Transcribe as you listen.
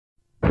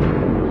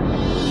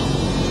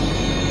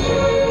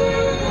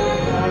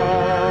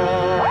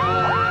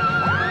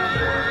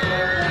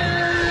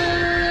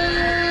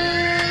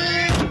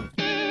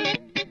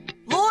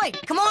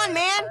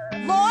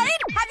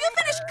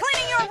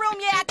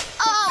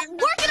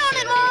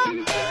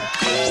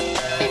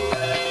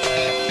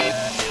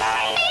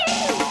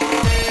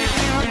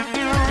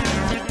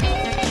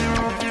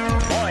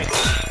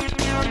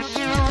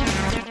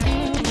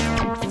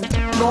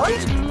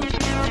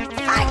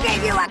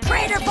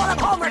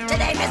work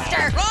today,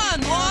 mister!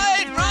 Run,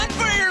 Lloyd! Run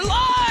for your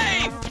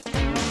life!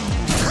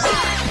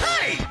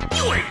 Hey!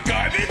 You ain't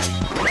garbage!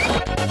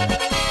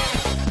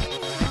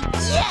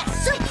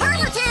 Yes,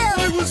 superlative!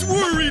 I was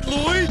worried,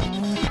 Lloyd.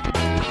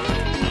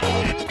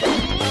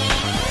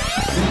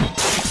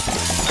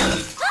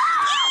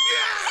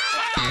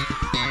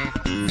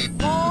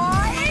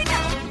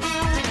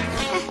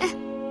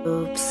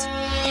 Oops.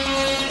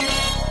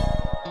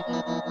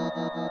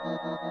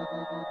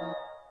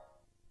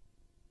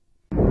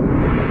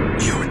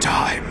 Your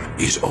time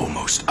is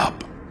almost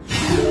up.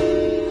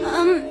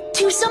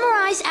 To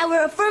summarize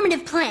our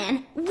affirmative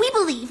plan, we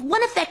believe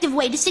one effective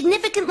way to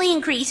significantly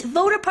increase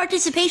voter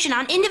participation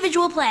on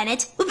individual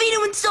planets would be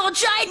to install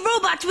giant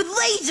robots with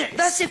lasers.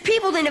 Thus, if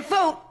people didn't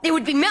vote, they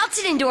would be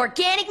melted into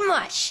organic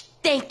mush.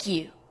 Thank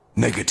you.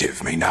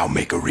 Negative may now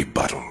make a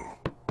rebuttal.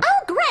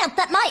 I'll grant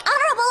that my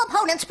honorable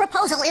opponent's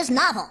proposal is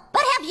novel,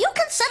 but have you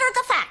considered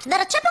the fact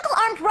that a typical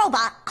armed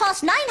robot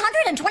costs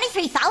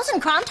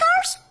 923,000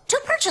 Kromtars? To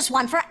purchase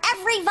one for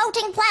every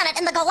voting planet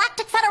in the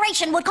Galactic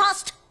Federation would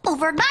cost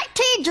over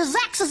 19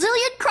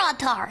 jazaxazillion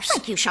Kromtars.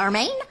 Thank you,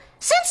 Charmaine.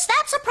 Since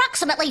that's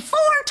approximately 4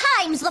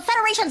 times the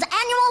Federation's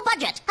annual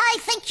budget, I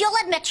think you'll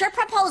admit your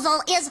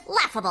proposal is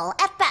laughable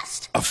at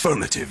best.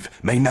 Affirmative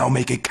may now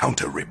make a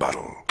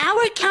counter-rebuttal.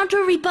 Our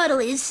counter-rebuttal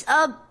is,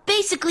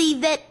 basically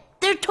that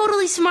they're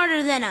totally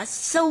smarter than us,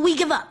 so we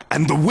give up.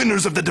 And the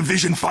winners of the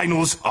division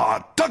finals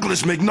are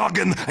Douglas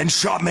McNoggin and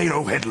Charmaine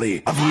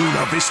O'Headley of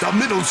Luna Vista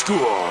Middle School.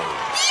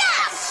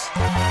 Yes!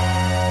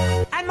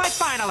 And my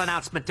final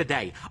announcement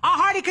today. A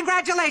hearty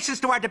congratulations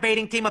to our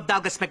debating team of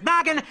Douglas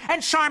McNoggin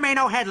and Charmaine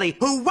O'Headley,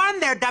 who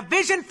won their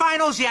division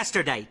finals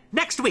yesterday.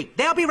 Next week,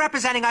 they'll be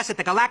representing us at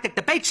the Galactic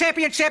Debate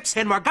Championships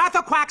in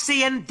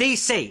Morgatho-Quaxian,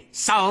 D.C.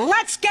 So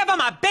let's give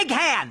them a big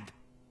hand.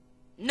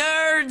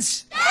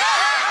 Nerds!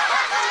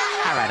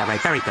 All right,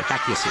 very good.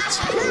 Back to your seats.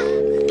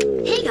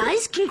 Hey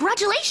guys,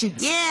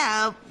 congratulations!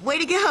 Yeah, way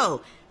to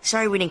go.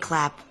 Sorry we didn't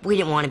clap. We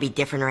didn't want to be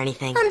different or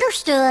anything.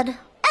 Understood.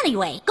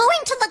 Anyway, going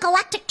to the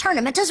Galactic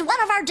Tournament is one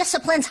of our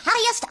discipline's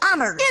highest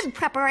honors. In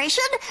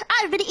preparation,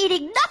 I've been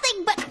eating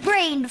nothing but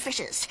brain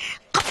fishes.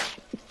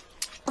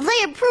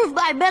 They improve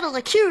my mental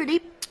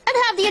acuity and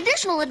have the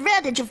additional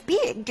advantage of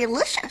being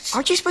delicious.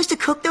 Aren't you supposed to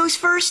cook those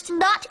first?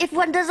 Not if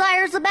one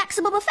desires the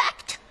maximum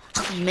effect.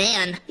 Oh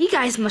man, you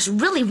guys must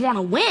really want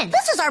to win.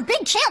 This is our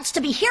big chance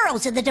to be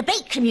heroes in the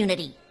debate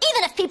community,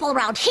 even if people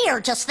around here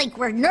just think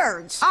we're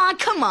nerds. Aw,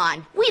 come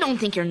on. We don't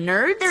think you're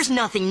nerds. There's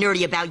nothing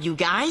nerdy about you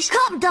guys.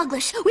 Come,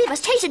 Douglas. We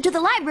must hasten to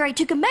the library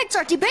to commence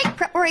our debate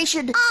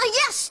preparation.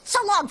 Yes. So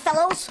long,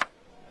 fellows.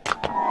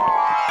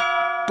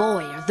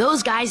 Boy, are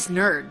those guys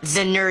nerds.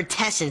 The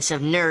nerd-tessence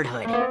of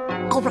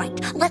nerdhood. All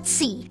right, let's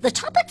see. The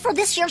topic for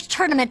this year's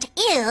tournament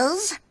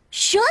is...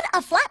 should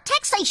a flat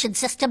taxation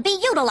system be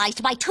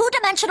utilized by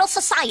two-dimensional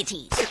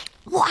societies?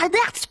 Why,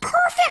 that's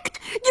perfect!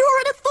 You're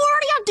an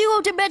authority on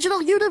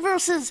duo-dimensional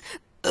universes.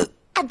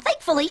 And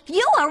thankfully,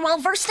 you are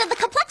well-versed in the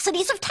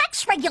complexities of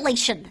tax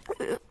regulation.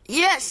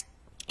 Yes,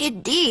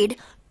 indeed.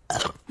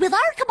 With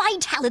our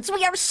combined talents,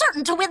 we are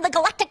certain to win the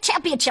Galactic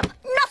Championship.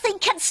 Nothing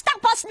can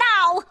stop us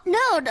now.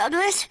 No,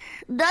 Douglas.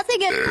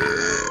 Nothing can...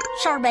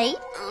 Charmaine?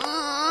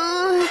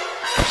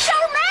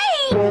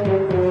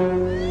 Charmaine!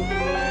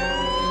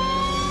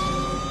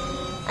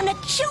 An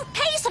acute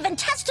case of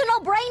intestinal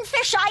brain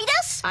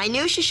fishitis? I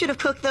knew she should have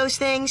cooked those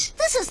things.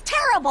 This is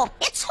terrible.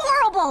 It's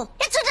horrible.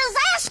 It's a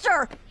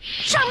disaster.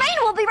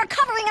 Charmaine will be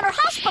recovering in her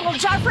hospital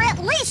jar for at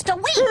least a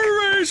week.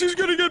 Hooray, she's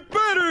gonna get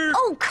better.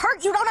 Oh,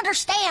 Kurt, you don't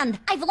understand.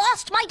 I've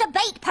lost my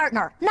debate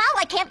partner. Now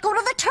I can't go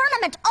to the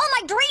tournament. All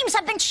my dreams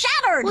have been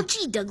shattered. Well,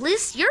 gee,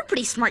 Douglas, you're a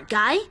pretty smart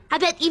guy. I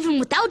bet even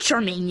without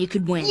Charmaine you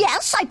could win.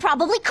 Yes, I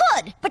probably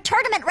could. But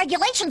tournament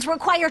regulations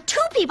require 2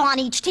 people on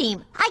each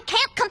team. I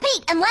can't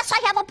compete unless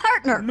I have a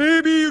partner.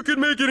 Maybe you could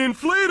make an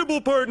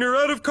inflatable partner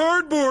out of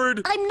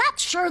cardboard. I'm not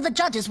sure the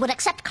judges would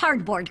accept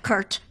cardboard,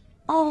 Kurt.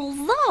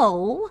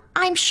 Although,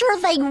 I'm sure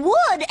they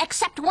would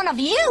accept one of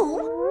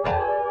you.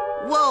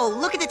 Whoa,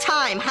 look at the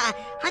time.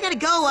 I gotta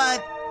go,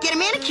 get a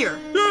manicure.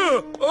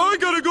 Yeah, I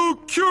gotta go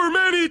cure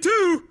Manny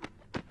too.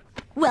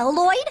 Well,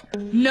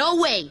 Lloyd? No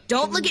way.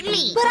 Don't look at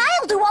me. But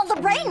I'll do all the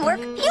brain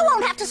work. You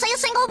won't have to say a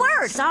single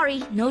word.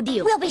 Sorry, no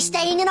deal. We'll be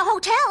staying in a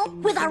hotel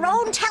with our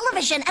own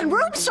television and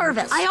room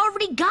service. I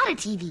already got a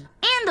TV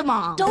and a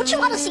mom. Don't you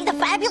want to see the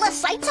fabulous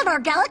sights in our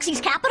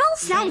galaxy's capital?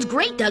 Sounds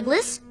great,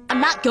 Douglas. I'm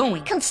not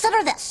going.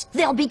 Consider this.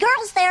 There'll be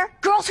girls there.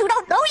 Girls who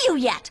don't know you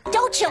yet.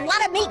 Don't you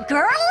want to meet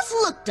girls?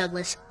 Look,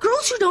 Douglas,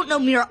 girls who don't know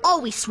me are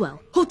always swell.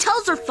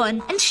 Hotels are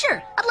fun, and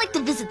sure, I'd like to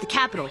visit the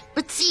capital.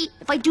 But see,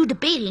 if I do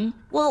debating,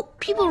 well,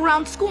 people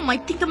around school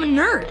might think I'm a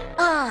nerd.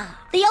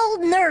 The old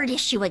nerd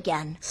issue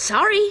again.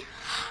 Sorry.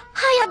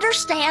 I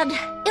understand.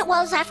 It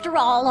was, after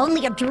all,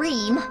 only a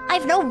dream.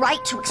 I've no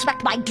right to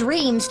expect my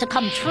dreams to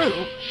come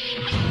true.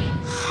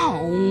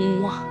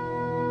 Oh.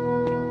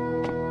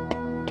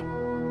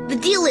 The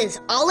deal is,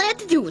 all I have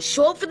to do is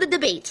show up for the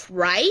debates,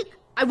 right?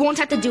 I won't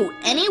have to do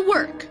any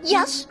work.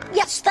 Yes,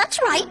 that's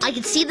right. I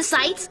can see the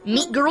sights,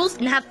 meet girls,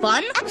 and have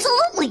fun?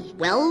 Absolutely.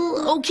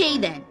 Well, okay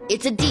then.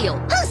 It's a deal.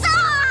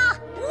 Huzzah!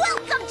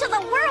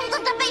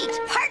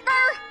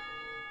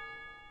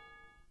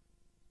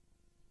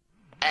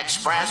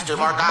 Express to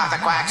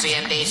Morgotha-Quaxi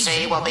in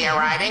D.C. will be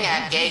arriving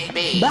at Gate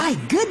B. My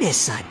goodness,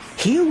 son.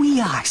 Here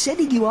we are,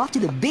 sending you off to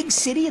the big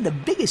city and the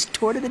biggest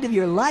tournament of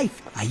your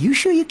life. Are you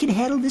sure you can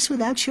handle this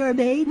without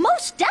Charmaine?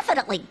 Most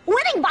definitely.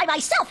 Winning by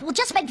myself will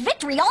just make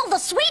victory all the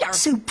sweeter.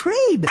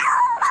 Supreme.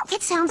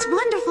 It sounds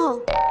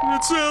wonderful.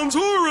 It sounds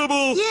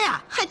horrible.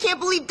 Yeah, I can't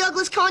believe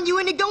Douglas conned you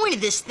into going to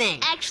this thing.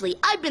 Actually,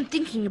 I've been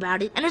thinking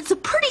about it, and it's a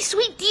pretty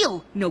sweet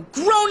deal. No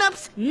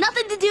grown-ups,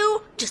 nothing to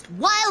do, just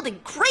wild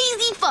and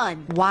crazy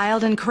fun.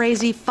 Wild and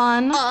crazy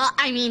fun?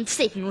 I mean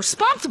safe and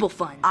responsible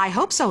fun. I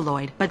hope so,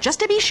 Lloyd. But just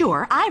to be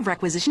sure, I've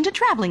requisitioned a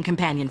traveling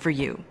companion for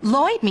you.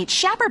 Lloyd, meet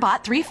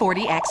Shapperbot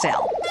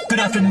 340XL. Good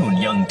afternoon,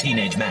 young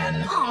teenage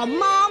man. Aw,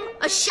 Mom,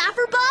 a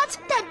Shapperbot?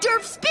 That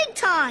derf's big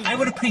time. I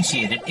would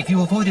appreciate it if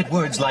you avoided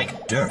words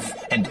like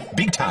derf and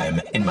big time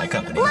in my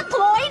company. Look,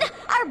 Lloyd!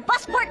 Our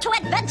busport to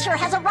adventure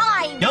has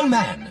arrived! Young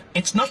man,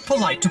 it's not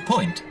polite to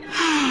point.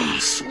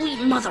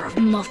 Sweet mother of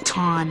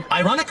Mufton.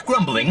 Ironic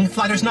grumbling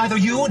flatters neither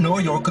you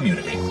nor your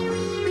community.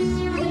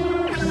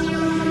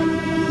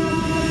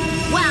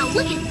 Wow,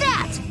 look at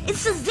that!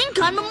 It's the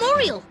Zincon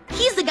Memorial.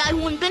 He's the guy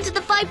who invented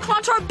the 5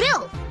 Krontar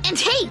bill. And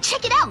hey,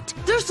 check it out!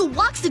 There's the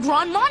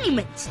Waxigron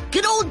Monument.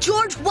 Good old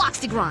George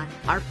Waxigron,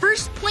 our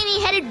first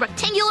pointy-headed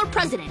rectangular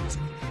president.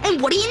 And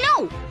what do you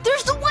know?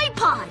 There's the White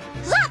Pod.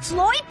 That's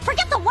Lloyd!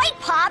 Forget the White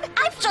Pod!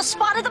 I've just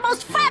spotted the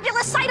most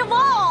fabulous sight of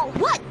all!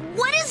 What?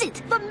 What is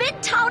it? The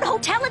Midtown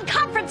Hotel and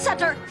Conference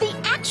Center! The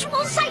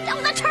actual site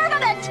of the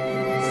tournament!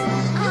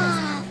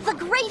 The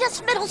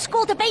greatest middle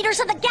school debaters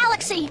in the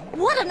galaxy!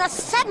 What an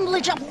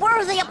assemblage of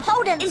worthy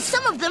opponents! And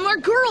some of them are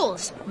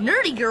girls.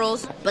 Nerdy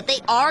girls, but they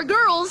are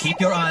girls.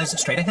 Keep your eyes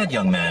straight ahead,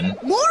 young man.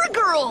 More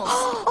girls!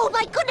 Oh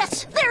my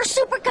goodness! They're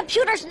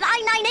supercomputers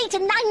 998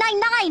 and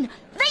 999!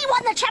 They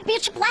won the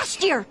championship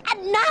last year!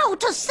 And now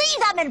to see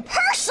them in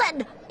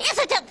person!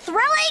 Isn't it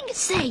thrilling?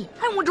 Say,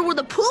 I wonder where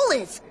the pool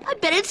is. I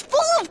bet it's full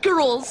of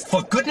girls.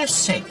 For goodness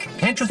sake,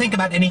 can't you think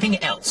about anything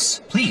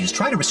else? Please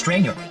try to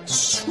restrain your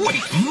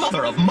sweet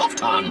mother of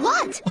Mufton.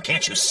 What? Well,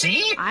 can't you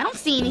see? I don't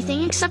see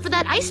anything except for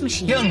that ice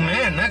machine. Young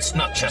man, that's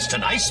not just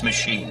an ice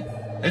machine.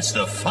 It's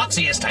the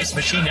foxiest ice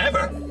machine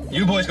ever.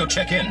 You boys go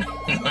check in.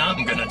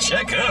 I'm gonna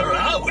check her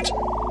out.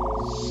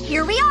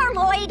 Here we are,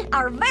 Lloyd,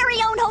 our very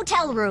own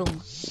hotel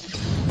room.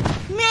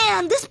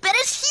 Man, this bed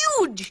is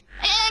huge!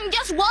 And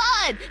guess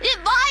what? It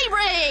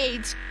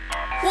vibrates!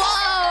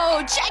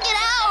 Whoa, check it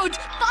out!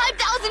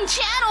 5,000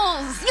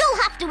 channels! You'll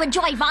have to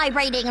enjoy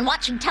vibrating and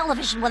watching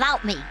television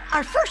without me.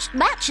 Our first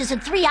match is in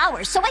 3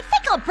 hours, so I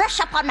think I'll brush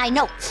up on my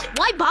notes.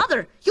 Why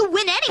bother? You'll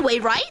win anyway,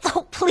 right?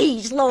 Oh,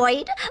 please,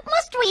 Lloyd.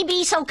 Must we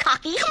be so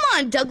cocky? Come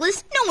on,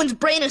 Douglas. No one's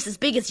brain is as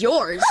big as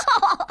yours.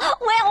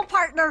 Well,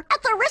 partner,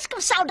 at the risk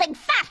of sounding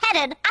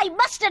fat-headed, I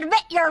must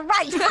admit you're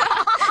right.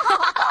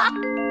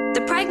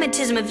 The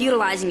pragmatism of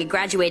utilizing a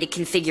graduated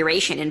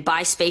configuration in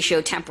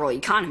bispatio-temporal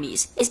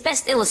economies is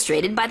best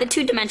illustrated by the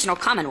two-dimensional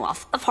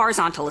commonwealth of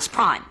horizontalist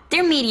prime.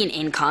 Their median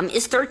income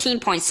is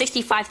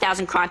 13.65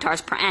 thousand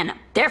Krontars per annum.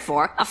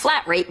 Therefore, a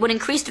flat rate would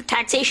increase their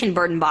taxation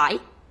burden by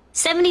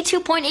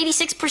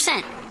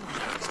 72.86%.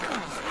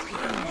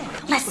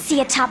 Let's see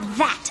atop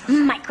that,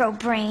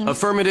 microbrain.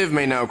 Affirmative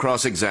may now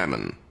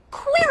cross-examine.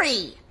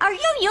 Query, are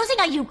you using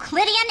a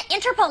Euclidean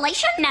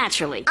interpolation?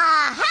 Naturally.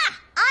 Aha!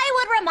 I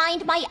would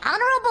remind my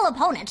honorable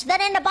opponent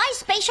that in a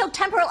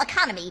bispatio-temporal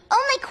economy,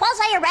 only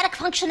quasi-erratic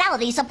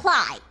functionalities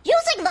apply.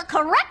 Using the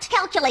correct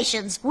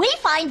calculations, we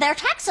find their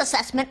tax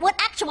assessment would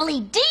actually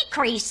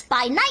decrease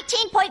by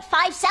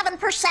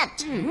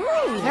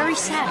 19.57%. Very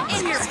sad.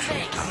 In your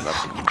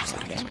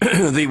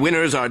face. The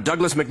winners are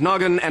Douglas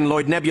McNoggin and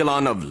Lloyd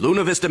Nebulon of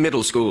Luna Vista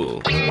Middle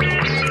School.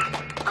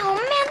 Oh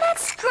man, that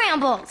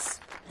scrambles.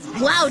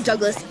 Wow,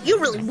 Douglas, you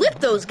really whipped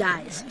those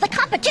guys. The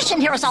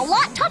competition here is a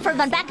lot tougher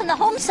than back in the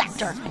home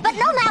sector. But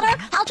no matter,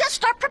 I'll just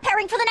start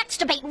preparing for the next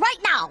debate right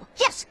now.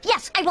 Yes,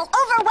 I will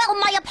overwhelm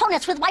my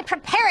opponents with my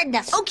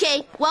preparedness.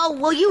 Okay, well,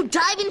 while you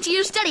dive into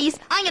your studies,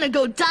 I'm gonna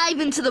go dive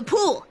into the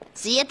pool.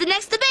 See you at the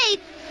next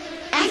debate.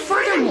 And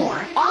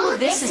furthermore, all of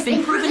this has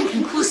been proven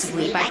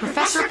conclusively by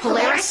Professor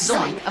Polaris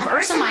Zoink of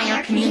Ursa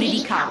Minor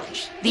Community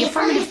College. The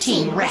affirmative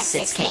team rests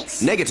its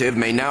case. Negative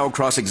may now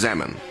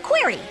cross-examine.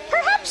 Query,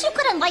 perhaps you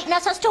could enlighten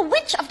us as to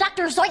which of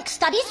Dr. Zoink's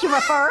studies you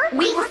refer?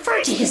 We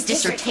refer to his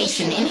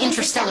dissertation in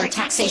Interstellar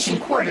Taxation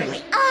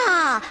Quarterly.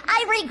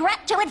 I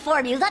regret to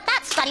inform you that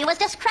that study was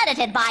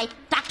discredited by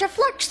Dr.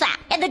 Flirksack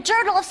in the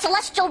Journal of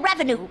Celestial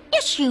Revenue,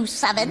 Issue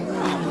 7.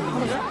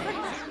 An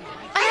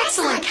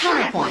excellent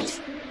counterpoint.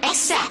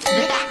 Except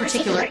that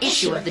particular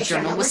issue of the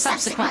journal was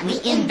subsequently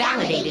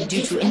invalidated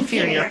due to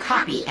inferior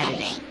copy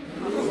editing.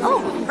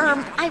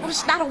 I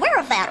was not aware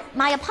of that.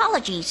 My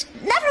apologies.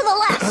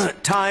 Nevertheless...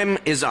 Time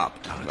is up.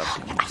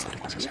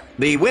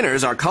 The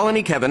winners are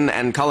Colony Kevin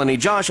and Colony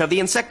Josh of the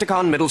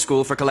Insecticon Middle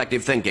School for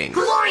Collective Thinking.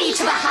 Glory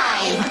to the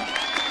Hive!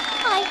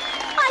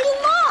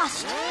 I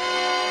lost!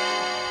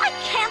 I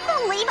can't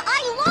believe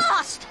I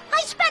lost!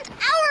 I spent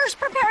hours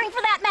preparing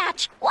for that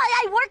match! Why,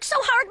 I worked worked so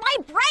hard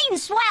my brain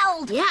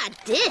swelled. Yeah, it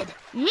did.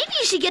 Maybe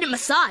you should get it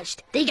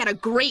massaged. They got a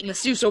great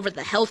masseuse over at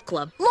the health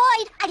club.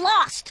 Lloyd, I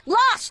lost.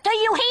 Lost, do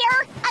you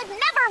hear? I've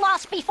never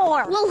lost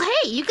before. Well,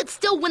 hey, you could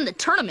still win the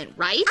tournament,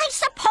 right? I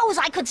suppose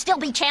I could still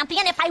be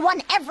champion if I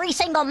won every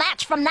single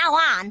match from now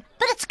on.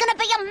 But it's gonna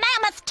be a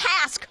mammoth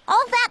task.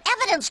 All that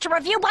evidence to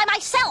review by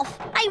myself.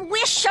 I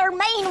wish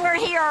Charmaine were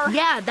here.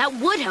 Yeah, that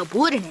would help,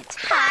 wouldn't it?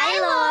 Hi,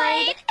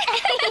 Lloyd.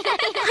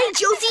 Hi,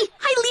 Josie.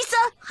 Hi,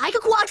 Lisa. Hi,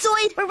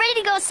 Quacksoid. We're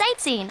ready to go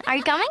sightseeing. Are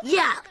you coming?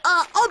 Yeah,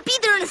 I'll be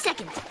there in a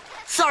second.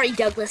 Sorry,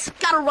 Douglas.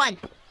 Gotta run.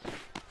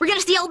 We're gonna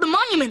see all the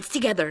monuments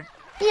together.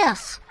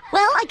 Yes.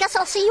 Well, I guess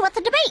I'll see you at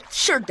the debate.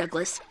 Sure,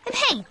 Douglas. And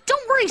hey,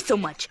 don't worry so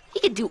much.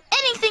 You can do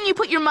anything you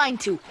put your mind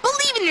to.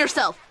 Believe in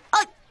yourself.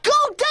 Go,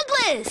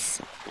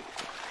 Douglas!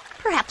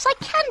 Perhaps I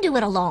can do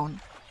it alone.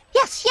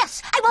 Yes,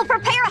 yes, I will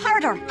prepare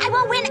harder. I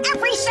will win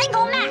every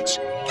single match.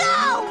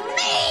 Go,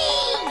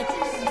 me!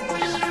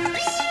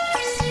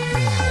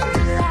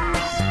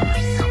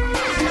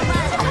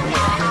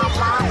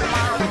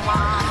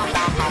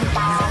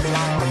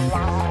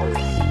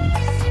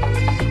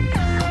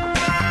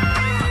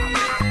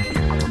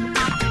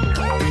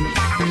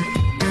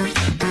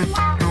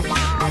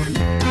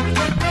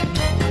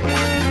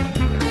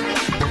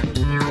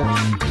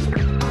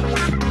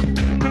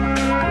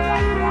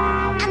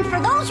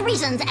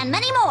 And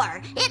many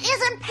more, it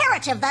is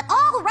imperative that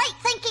all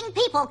right-thinking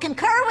people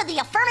concur with the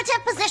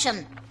affirmative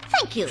position.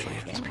 Thank you.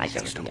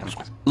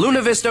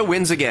 Luna Vista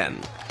wins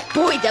again.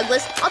 Boy,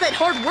 Douglas, all that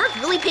hard work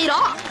really paid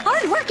off.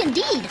 Hard work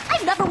indeed.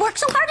 I've never worked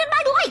so hard in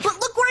my life. But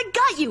look where it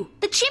got you.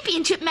 The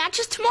championship match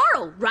is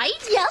tomorrow, right?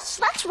 Yes,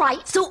 that's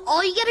right. So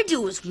all you gotta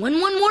do is win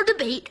one more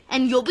debate,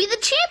 and you'll be the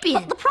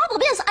champion. But the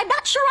problem is, I'm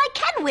not sure I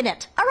can win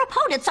it. Our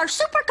opponents are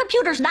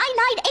supercomputers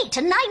 998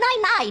 and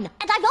 999,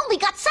 and I've only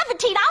got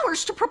 17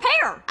 hours to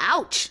prepare.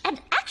 Ouch.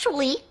 And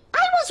actually,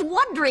 I was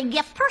wondering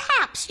if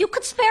perhaps you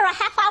could spare a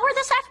half hour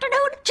this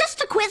afternoon just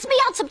to quiz me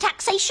on some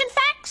taxation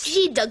facts?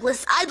 Gee,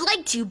 Douglas, I'd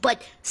like to,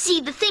 but see,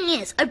 the thing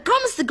is, I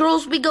promised the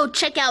girls we'd go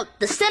check out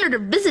the Senator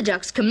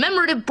Visiduck's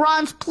commemorative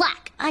bronze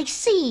plaque. I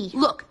see.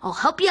 Look, I'll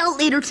help you out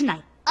later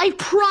tonight. I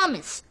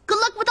promise. Good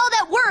luck with all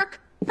that work.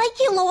 Thank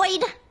you,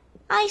 Lloyd.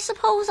 I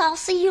suppose I'll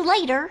see you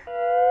later.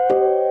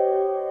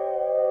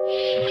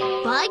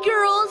 Bye,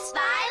 girls.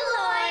 Bye,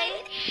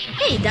 Lloyd.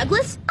 Hey,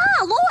 Douglas.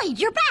 Ah, Lloyd,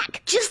 you're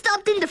back. Just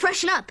stopped in to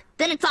freshen up.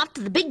 Then it's off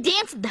to the big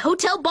dance at the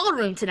hotel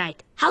ballroom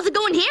tonight. How's it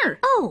going here?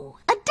 Oh,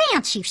 a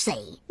dance, you say?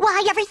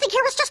 Why, everything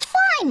here is just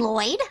fine,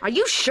 Lloyd. Are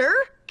you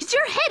sure? Because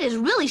your head is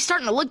really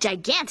starting to look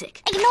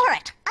gigantic. Ignore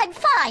it. I'm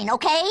fine,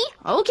 okay?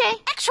 Okay.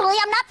 Actually,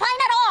 I'm not fine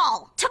at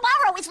all.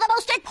 Tomorrow is the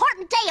most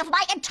important day of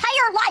my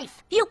entire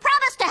life. You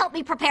promised to help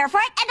me prepare for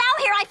it, and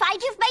now here I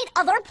find you've made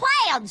other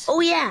plans. Oh,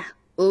 yeah.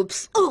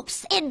 Oops.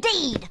 Oops,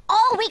 indeed.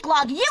 All week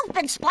long, you've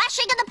been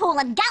splashing in the pool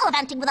and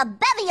gallivanting with a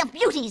bevy of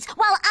beauties,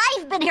 while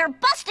I've been here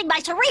busting my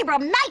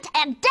cerebrum night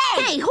and day.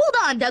 Hey, hold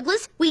on,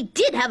 Douglas. We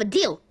did have a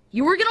deal.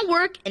 You were gonna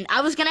work, and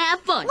I was gonna have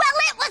fun. Well,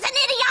 it was an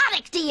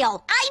idiotic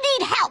deal. I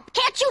need help.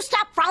 Can't you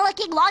stop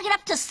frolicking long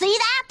enough to see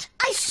that?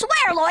 I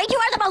swear, Lloyd, you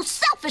are the most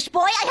selfish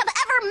boy I have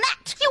ever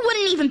met. You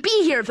wouldn't even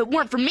be here if it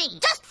weren't for me.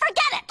 Just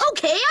forget it.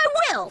 Okay,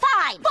 I will.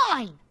 Fine.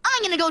 Fine.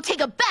 I'm gonna go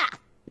take a bath.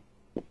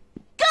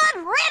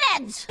 Good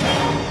riddance!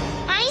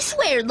 I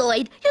swear,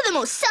 Lloyd, you're the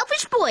most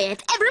selfish boy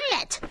I've ever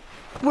met.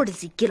 Where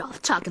does he get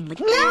off talking like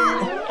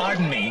that?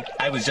 Pardon me,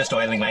 I was just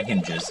oiling my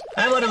hinges.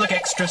 I want to look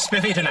extra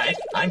spiffy tonight.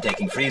 I'm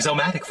taking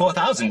Freeze-O-Matic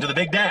 4000 to the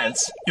big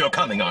dance. You're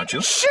coming, aren't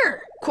you? Sure.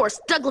 Of course,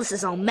 Douglas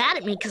is all mad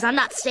at me because I'm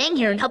not staying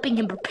here and helping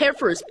him prepare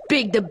for his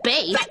big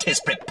debate. That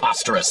is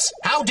preposterous.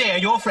 How dare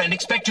your friend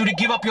expect you to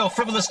give up your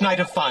frivolous night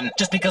of fun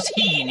just because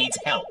he needs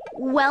help?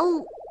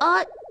 Well,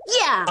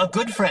 yeah. A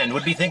good friend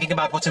would be thinking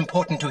about what's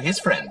important to his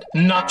friend,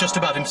 not just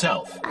about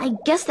himself. I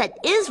guess that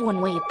is one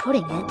way of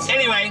putting it.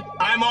 Anyway,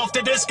 I'm off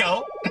to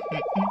disco.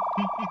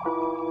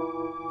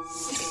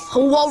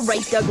 Oh, all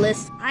right,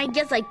 Douglas. I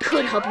guess I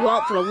could help you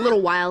out for a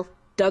little while.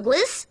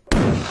 Douglas?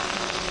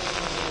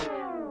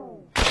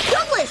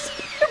 Douglas!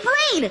 Your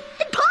brain!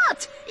 It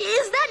popped!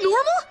 Is that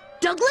normal?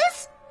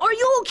 Douglas? Are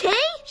you okay?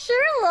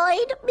 Sure,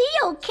 Lloyd. Me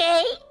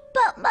okay.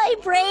 But my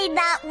brain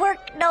not work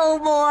no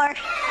more.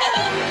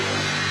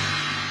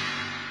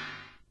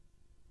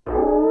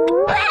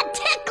 That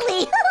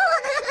tickly!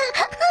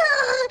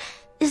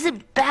 Is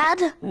it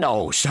bad?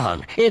 No,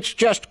 son. It's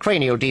just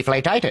cranial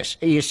deflatitis.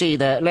 You see,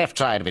 the left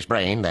side of his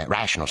brain, the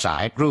rational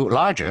side, grew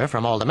larger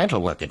from all the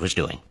mental work it was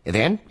doing.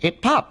 Then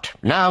it popped.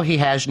 Now he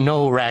has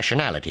no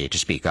rationality to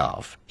speak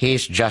of.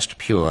 He's just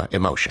pure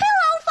emotion.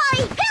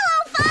 Pillow fight!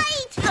 Pillow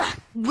fight!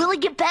 Will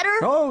it get better?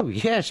 Oh,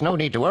 yes, no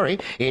need to worry.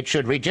 It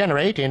should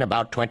regenerate in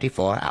about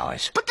 24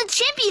 hours. But the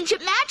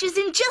championship match is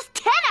in just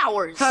 10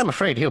 hours. I'm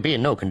afraid he'll be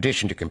in no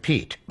condition to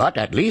compete. But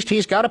at least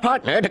he's got a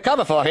partner to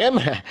cover for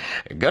him.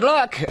 Good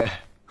luck.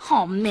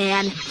 Oh,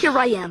 man. Here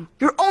I am,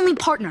 your only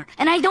partner,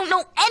 and I don't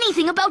know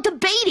anything about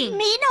debating.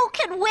 Me no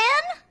can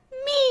win?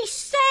 Me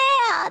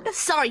sad.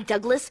 Sorry,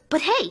 Douglas,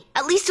 but hey,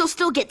 at least you'll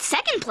still get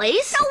second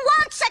place. No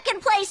want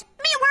second place.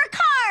 Me work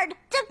hard.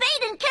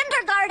 Debate in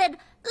kindergarten.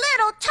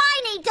 Little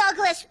tiny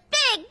Douglas,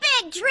 big,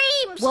 big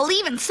dreams. Well,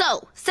 even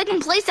so,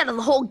 second place out of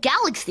the whole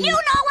galaxy. You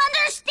don't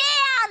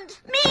understand.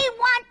 Me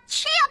want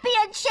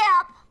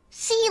championship.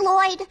 See,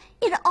 Lloyd,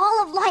 in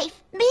all of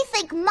life, me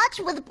think much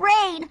with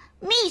brain,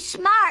 me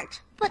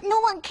smart, but no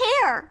one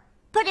care.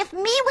 But if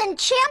me win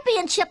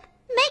championship,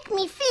 make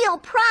me feel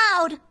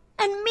proud.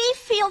 And me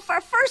feel for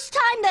first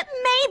time that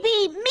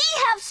maybe me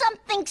have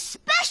something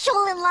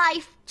special in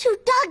life. To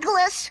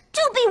Douglas,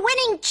 to be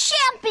winning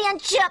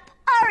championship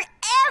are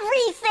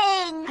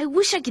everything. I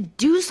wish I could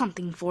do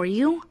something for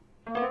you.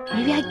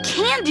 Maybe I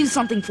can do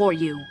something for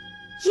you.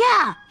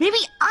 Yeah, maybe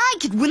I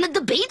could win the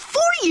debate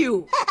for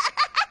you.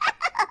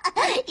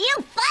 You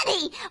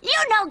funny.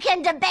 You no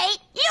can debate.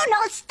 You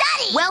no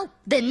study. Well,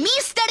 then me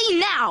study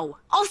now.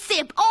 I'll stay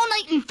up all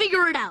night and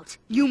figure it out.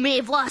 You may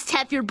have lost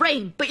half your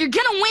brain, but you're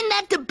gonna win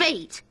that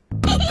debate.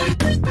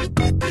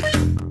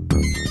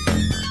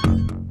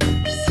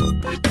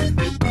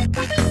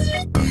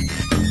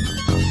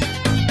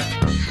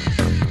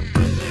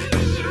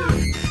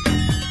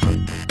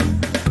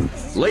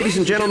 Ladies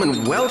and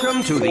gentlemen,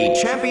 welcome to the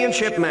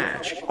championship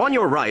match. On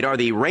your right are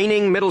the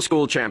reigning middle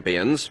school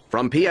champions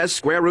from PS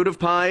Square Root of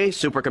Pi,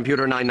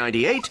 Supercomputer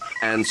 998,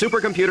 and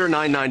Supercomputer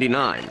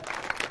 999.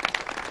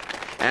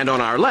 And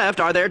on our left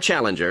are their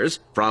challengers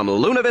from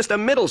Luna Vista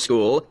Middle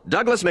School,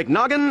 Douglas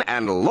McNoggin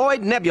and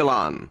Lloyd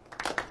Nebulon.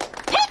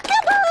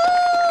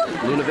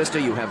 Peekaboo! Luna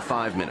Vista, you have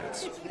 5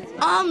 minutes.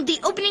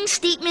 The opening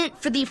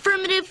statement for the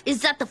affirmative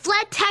is that the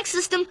flat tax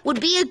system would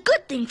be a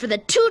good thing for the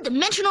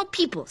two-dimensional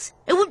peoples.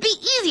 It would be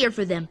easier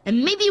for them,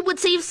 and maybe it would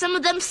save some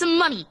of them some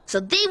money, so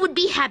they would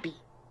be happy.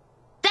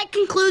 That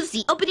concludes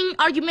the opening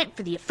argument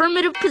for the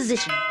affirmative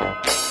position.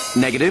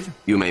 Negative,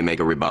 you may make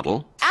a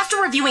rebuttal. After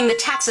reviewing the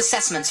tax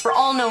assessments for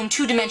all known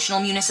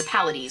two-dimensional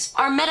municipalities,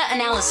 our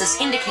meta-analysis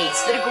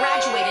indicates that a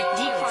graduated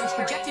DCROM's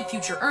projected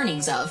future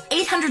earnings of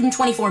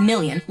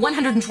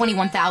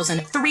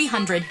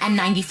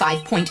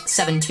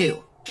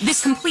 $824,121,395.72.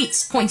 This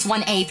completes points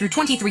 1A through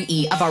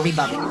 23E of our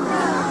rebuttal.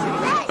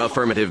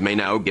 Affirmative may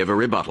now give a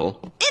rebuttal.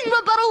 In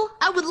rebuttal,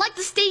 I would like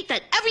to state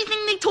that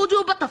everything they told you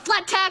about the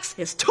flat tax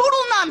is total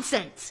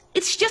nonsense.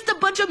 It's just a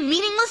bunch of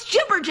meaningless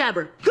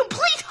jibber-jabber.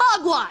 Complete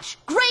hogwash.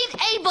 Grade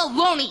A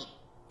baloney.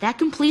 That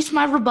completes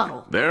my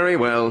rebuttal. Very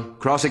well.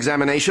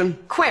 Cross-examination?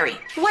 Query,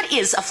 what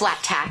is a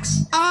flat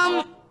tax?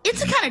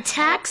 It's a kind of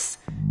tax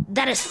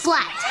that is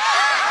flat.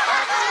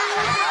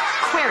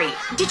 Query,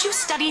 did you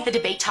study the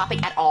debate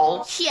topic at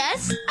all?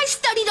 Yes, I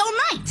studied all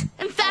night.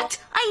 In fact,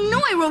 I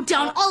know I wrote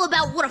down all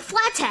about what a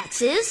flat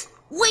tax is.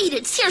 Wait,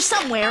 it's here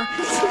somewhere.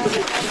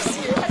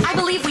 I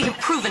believe we have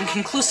proven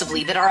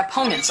conclusively that our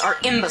opponents are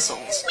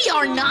imbeciles. We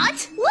are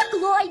not. Look,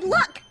 Lloyd,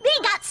 look. Me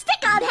got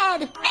stick-on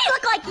head. Me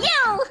look like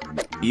you.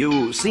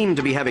 You seem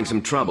to be having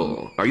some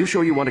trouble. Are you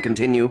sure you want to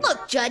continue?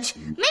 Look, Judge,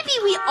 maybe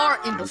we are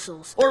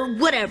imbeciles, or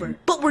whatever,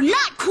 but we're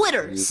not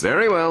quitters.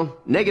 Very well.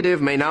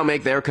 Negative may now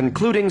make their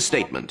concluding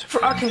statement.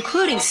 For our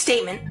concluding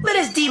statement, let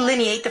us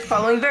delineate the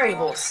following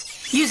variables.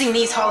 Using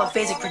these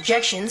holophasic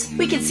projections,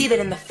 we can see that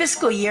in the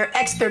fiscal year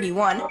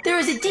X31, there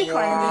is a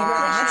decline in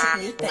the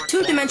entropy that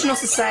two-dimensional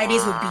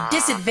societies would be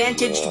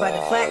disadvantaged by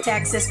the flat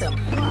tax system.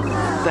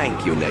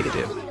 Thank you,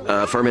 Negative.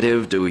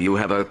 Affirmative, do you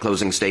have a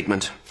closing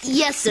statement?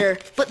 Yes, sir,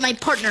 but my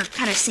partner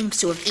kind of seems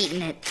to have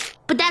eaten it.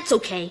 But that's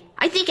okay.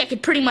 I think I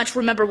could pretty much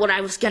remember what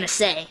I was gonna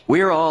say.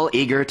 We're all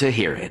eager to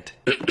hear it.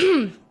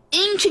 In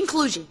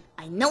conclusion,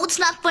 I know it's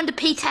not fun to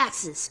pay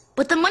taxes,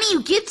 but the money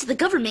you give to the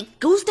government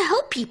goes to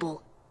help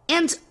people.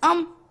 And,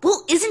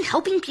 well, isn't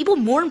helping people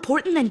more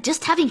important than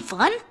just having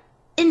fun?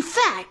 In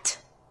fact,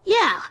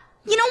 yeah,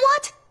 you know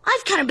what?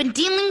 I've kind of been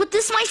dealing with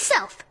this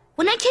myself.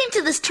 When I came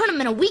to this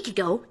tournament a week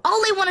ago, all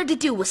I wanted to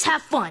do was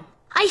have fun.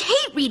 I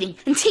hate reading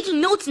and taking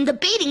notes and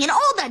debating and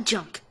all that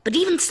junk. But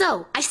even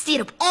so, I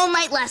stayed up all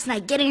night last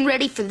night getting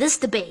ready for this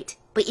debate.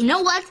 But you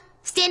know what?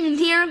 Standing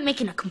here,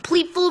 making a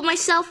complete fool of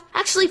myself,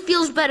 actually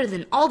feels better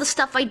than all the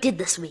stuff I did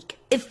this week.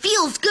 It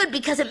feels good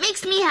because it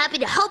makes me happy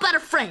to help out a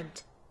friend.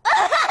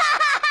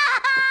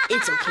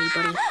 It's okay,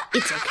 buddy.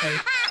 It's okay.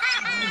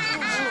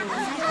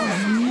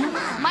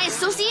 My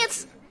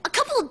associates, a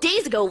couple of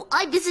days ago,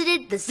 I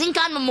visited the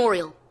Zincon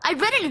Memorial. I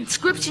read an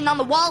inscription on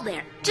the wall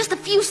there. Just a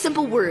few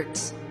simple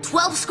words.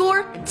 12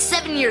 score and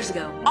 7 years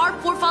ago, our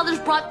forefathers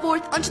brought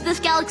forth unto this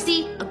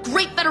galaxy a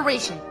great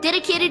federation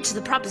dedicated to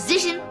the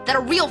proposition that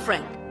a real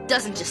friend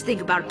doesn't just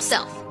think about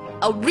himself.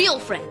 A real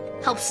friend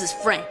helps his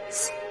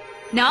friends.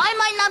 Now, I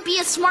might not be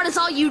as smart as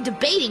all you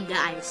debating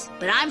guys,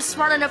 but I'm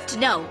smart enough to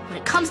know, when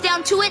it comes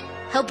down to it,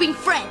 helping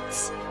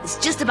friends is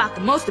just about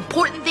the most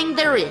important thing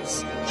there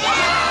is.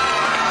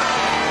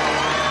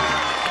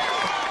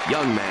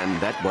 Young man,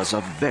 that was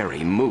a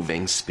very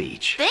moving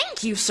speech.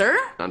 Thank you, sir.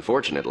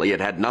 Unfortunately, it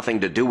had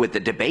nothing to do with the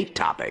debate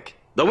topic.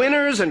 The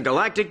winners and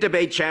galactic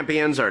debate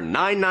champions are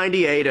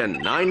 998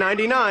 and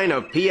 999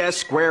 of PS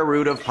Square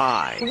Root of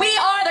Pi. We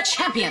are the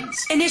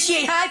champions.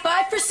 Initiate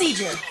high-five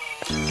procedure.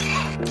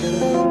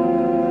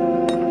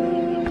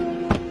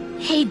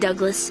 Hey,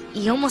 Douglas,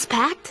 you almost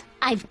packed?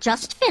 I've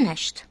just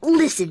finished.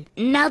 Listen,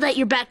 now that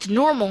you're back to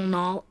normal and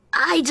all,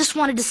 I just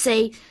wanted to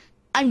say,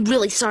 I'm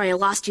really sorry I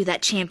lost you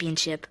that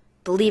championship.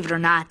 Believe it or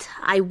not,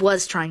 I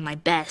was trying my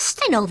best.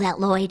 I know that,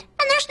 Lloyd,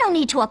 and there's no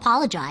need to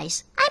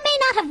apologize. I may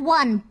not have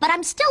won, but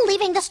I'm still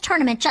leaving this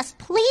tournament just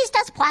pleased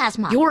as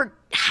plasma. You're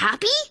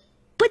happy?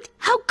 But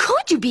how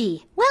could you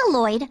be? Well,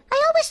 Lloyd,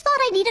 I always thought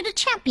I needed a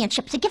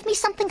championship to give me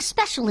something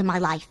special in my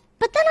life.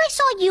 But then I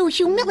saw you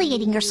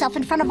humiliating yourself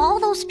in front of all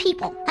those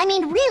people. I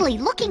mean, really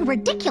looking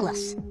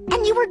ridiculous.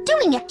 And you were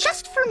doing it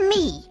just for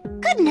me.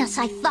 Goodness,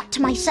 I thought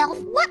to myself,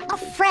 what a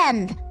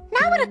friend.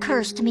 Now it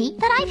occurs to me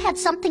that I've had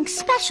something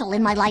special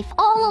in my life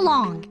all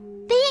along.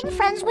 Being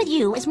friends with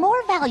you is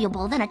more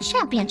valuable than a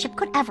championship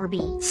could ever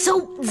be.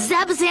 So,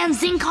 Zabazan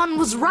Zincon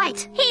was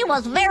right. He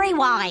was very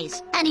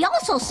wise. And he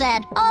also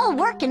said, all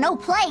work and no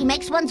play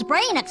makes one's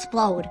brain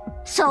explode.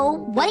 So,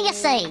 what do you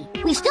say?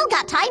 We've still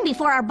got time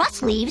before our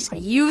bus leaves. Are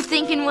you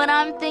thinking what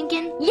I'm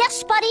thinking?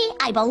 Yes, buddy,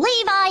 I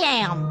believe I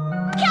am.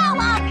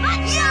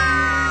 Cowabunga!